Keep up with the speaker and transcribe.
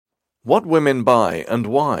What women buy and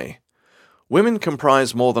why. Women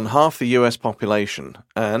comprise more than half the US population,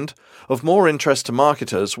 and, of more interest to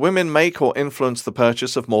marketers, women make or influence the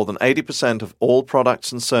purchase of more than 80% of all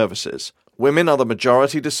products and services. Women are the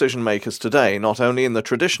majority decision makers today, not only in the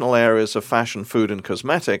traditional areas of fashion, food, and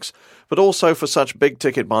cosmetics, but also for such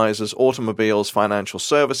big-ticket buys as automobiles, financial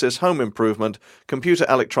services, home improvement, computer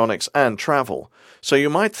electronics, and travel. So you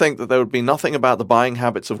might think that there would be nothing about the buying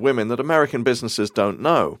habits of women that American businesses don't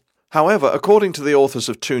know. However, according to the authors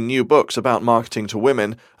of 2 new books about marketing to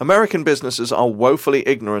women, American businesses are woefully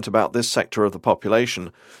ignorant about this sector of the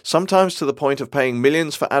population, sometimes to the point of paying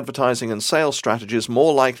millions for advertising and sales strategies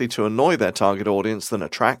more likely to annoy their target audience than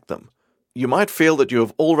attract them. You might feel that you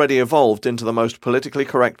have already evolved into the most politically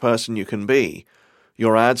correct person you can be.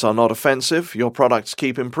 Your ads are not offensive, your products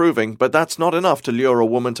keep improving, but that's not enough to lure a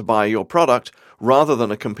woman to buy your product rather than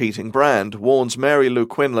a competing brand, warns Mary Lou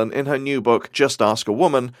Quinlan in her new book, Just Ask a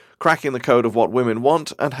Woman, Cracking the Code of What Women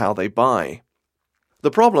Want and How They Buy. The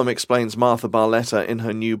problem, explains Martha Barletta in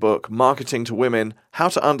her new book, Marketing to Women, How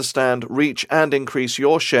to Understand, Reach and Increase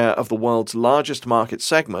Your Share of the World's Largest Market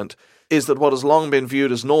Segment, is that what has long been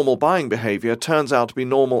viewed as normal buying behavior turns out to be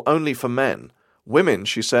normal only for men. Women,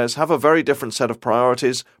 she says, have a very different set of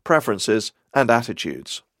priorities, preferences, and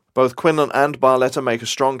attitudes. Both Quinlan and Barletta make a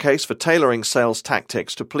strong case for tailoring sales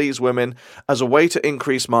tactics to please women as a way to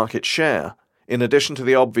increase market share. In addition to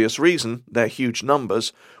the obvious reason, their huge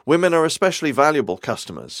numbers, women are especially valuable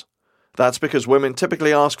customers. That's because women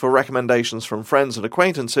typically ask for recommendations from friends and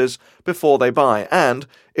acquaintances before they buy, and,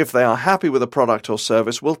 if they are happy with a product or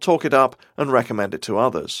service, will talk it up and recommend it to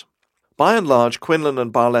others. By and large, Quinlan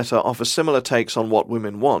and Barletta offer similar takes on what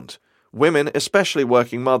women want. Women, especially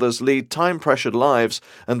working mothers, lead time-pressured lives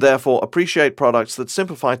and therefore appreciate products that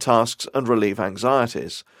simplify tasks and relieve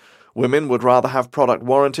anxieties. Women would rather have product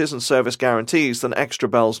warranties and service guarantees than extra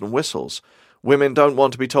bells and whistles. Women don't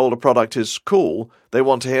want to be told a product is cool, they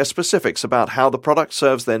want to hear specifics about how the product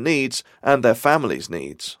serves their needs and their family's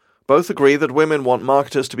needs. Both agree that women want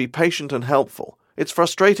marketers to be patient and helpful. It's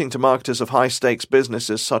frustrating to marketers of high-stakes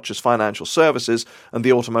businesses such as financial services and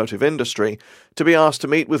the automotive industry to be asked to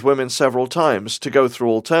meet with women several times to go through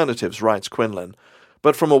alternatives, writes Quinlan.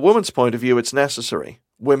 But from a woman's point of view, it's necessary.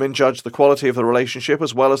 Women judge the quality of the relationship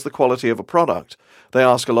as well as the quality of a product. They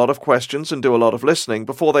ask a lot of questions and do a lot of listening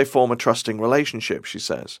before they form a trusting relationship, she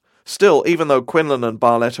says. Still, even though Quinlan and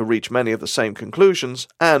Barletta reach many of the same conclusions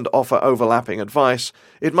and offer overlapping advice,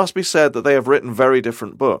 it must be said that they have written very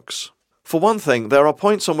different books. For one thing, there are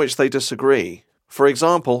points on which they disagree. For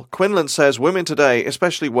example, Quinlan says women today,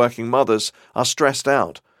 especially working mothers, are stressed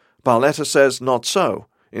out. Barletta says not so.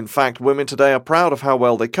 In fact, women today are proud of how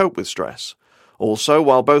well they cope with stress. Also,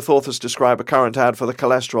 while both authors describe a current ad for the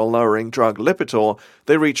cholesterol-lowering drug Lipitor,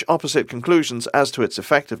 they reach opposite conclusions as to its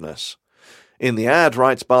effectiveness. In the ad,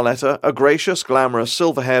 writes Barletta, a gracious, glamorous,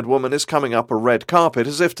 silver-haired woman is coming up a red carpet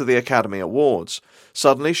as if to the Academy Awards.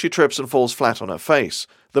 Suddenly, she trips and falls flat on her face.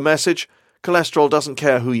 The message, cholesterol doesn't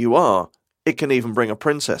care who you are. It can even bring a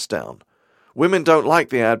princess down. Women don't like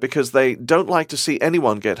the ad because they don't like to see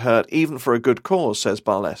anyone get hurt, even for a good cause, says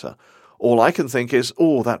Barletta. All I can think is,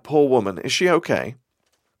 oh, that poor woman, is she okay?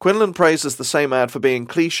 Quinlan praises the same ad for being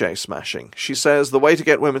cliché-smashing. She says the way to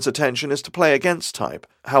get women's attention is to play against type.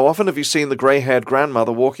 How often have you seen the grey-haired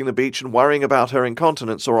grandmother walking the beach and worrying about her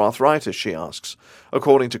incontinence or arthritis, she asks.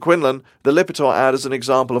 According to Quinlan, the Lipitor ad is an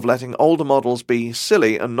example of letting older models be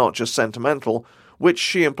silly and not just sentimental, which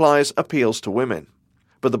she implies appeals to women.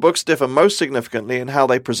 But the books differ most significantly in how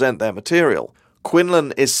they present their material.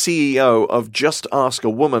 Quinlan is CEO of Just Ask a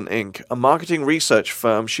Woman, Inc., a marketing research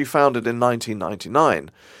firm she founded in 1999.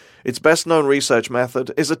 Its best-known research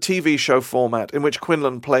method is a TV show format in which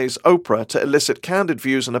Quinlan plays Oprah to elicit candid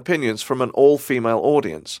views and opinions from an all-female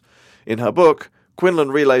audience. In her book, Quinlan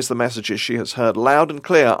relays the messages she has heard loud and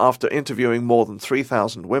clear after interviewing more than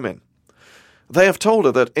 3,000 women. They have told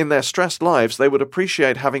her that in their stressed lives they would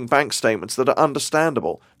appreciate having bank statements that are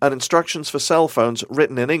understandable and instructions for cell phones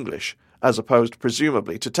written in English, as opposed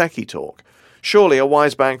presumably to techie talk. Surely a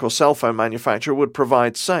wise bank or cell phone manufacturer would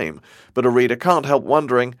provide same, but a reader can't help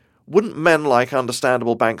wondering, wouldn't men like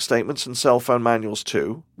understandable bank statements and cell phone manuals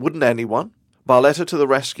too? Wouldn't anyone? Barletta to the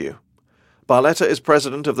rescue. Barletta is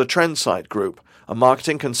president of the Trendsight Group, a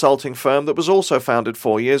marketing consulting firm that was also founded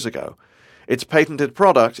 4 years ago. Its patented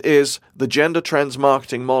product is the Gender Trends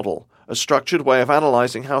Marketing Model, a structured way of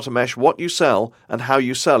analyzing how to mesh what you sell and how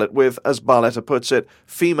you sell it with, as Barletta puts it,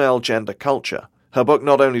 female gender culture. Her book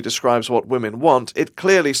not only describes what women want, it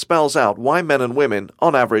clearly spells out why men and women,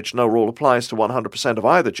 on average no rule applies to 100% of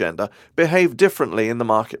either gender, behave differently in the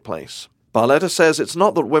marketplace. Barletta says it's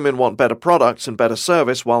not that women want better products and better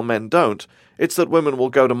service while men don't, it's that women will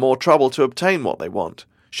go to more trouble to obtain what they want.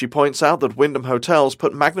 She points out that Wyndham Hotels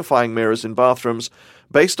put magnifying mirrors in bathrooms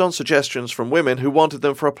based on suggestions from women who wanted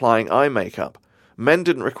them for applying eye makeup. Men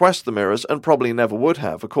didn't request the mirrors and probably never would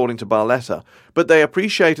have, according to Barletta, but they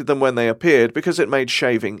appreciated them when they appeared because it made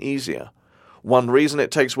shaving easier. One reason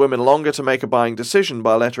it takes women longer to make a buying decision,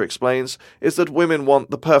 Barletta explains, is that women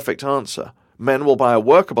want the perfect answer. Men will buy a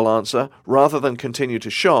workable answer rather than continue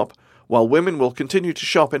to shop, while women will continue to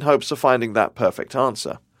shop in hopes of finding that perfect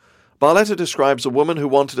answer. Barletta describes a woman who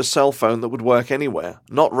wanted a cell phone that would work anywhere,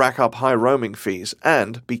 not rack up high roaming fees,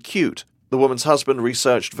 and be cute. The woman's husband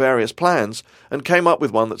researched various plans and came up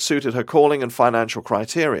with one that suited her calling and financial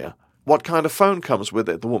criteria. "What kind of phone comes with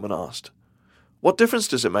it?" the woman asked. "What difference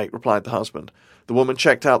does it make?" replied the husband. The woman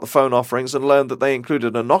checked out the phone offerings and learned that they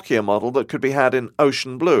included a Nokia model that could be had in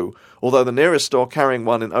ocean blue, although the nearest store carrying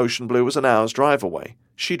one in ocean blue was an hour's drive away.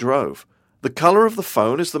 She drove. "The color of the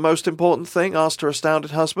phone is the most important thing?" asked her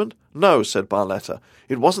astounded husband. "No," said Barletta.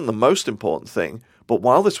 "It wasn't the most important thing, but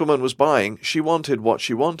while this woman was buying, she wanted what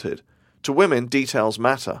she wanted." To women, details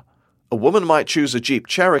matter. A woman might choose a Jeep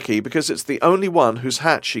Cherokee because it's the only one whose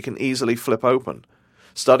hatch she can easily flip open.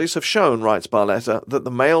 Studies have shown, writes Barletta, that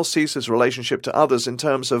the male sees his relationship to others in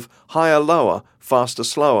terms of higher-lower,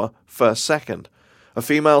 faster-slower, first-second. A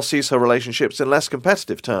female sees her relationships in less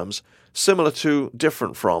competitive terms, similar to,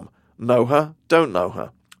 different from, know her, don't know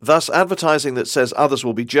her. Thus, advertising that says others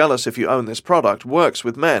will be jealous if you own this product works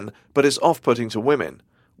with men, but is off-putting to women.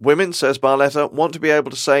 Women, says Barletta, want to be able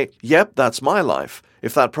to say, "Yep, that's my life.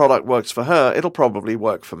 If that product works for her, it'll probably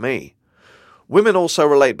work for me." Women also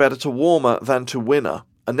relate better to warmer than to winner.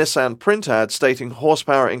 A Nissan print ad stating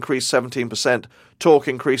horsepower increased 17%, torque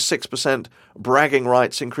increased 6%, bragging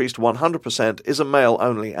rights increased 100% is a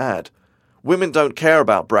male-only ad. Women don't care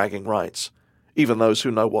about bragging rights, even those who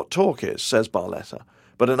know what torque is, says Barletta.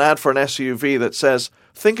 But an ad for an SUV that says,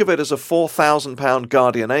 "Think of it as a 4,000-pound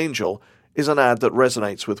guardian angel," is an ad that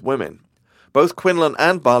resonates with women. Both Quinlan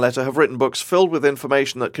and Barletta have written books filled with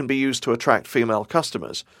information that can be used to attract female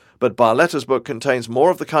customers, but Barletta's book contains more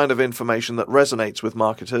of the kind of information that resonates with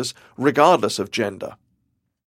marketers, regardless of gender.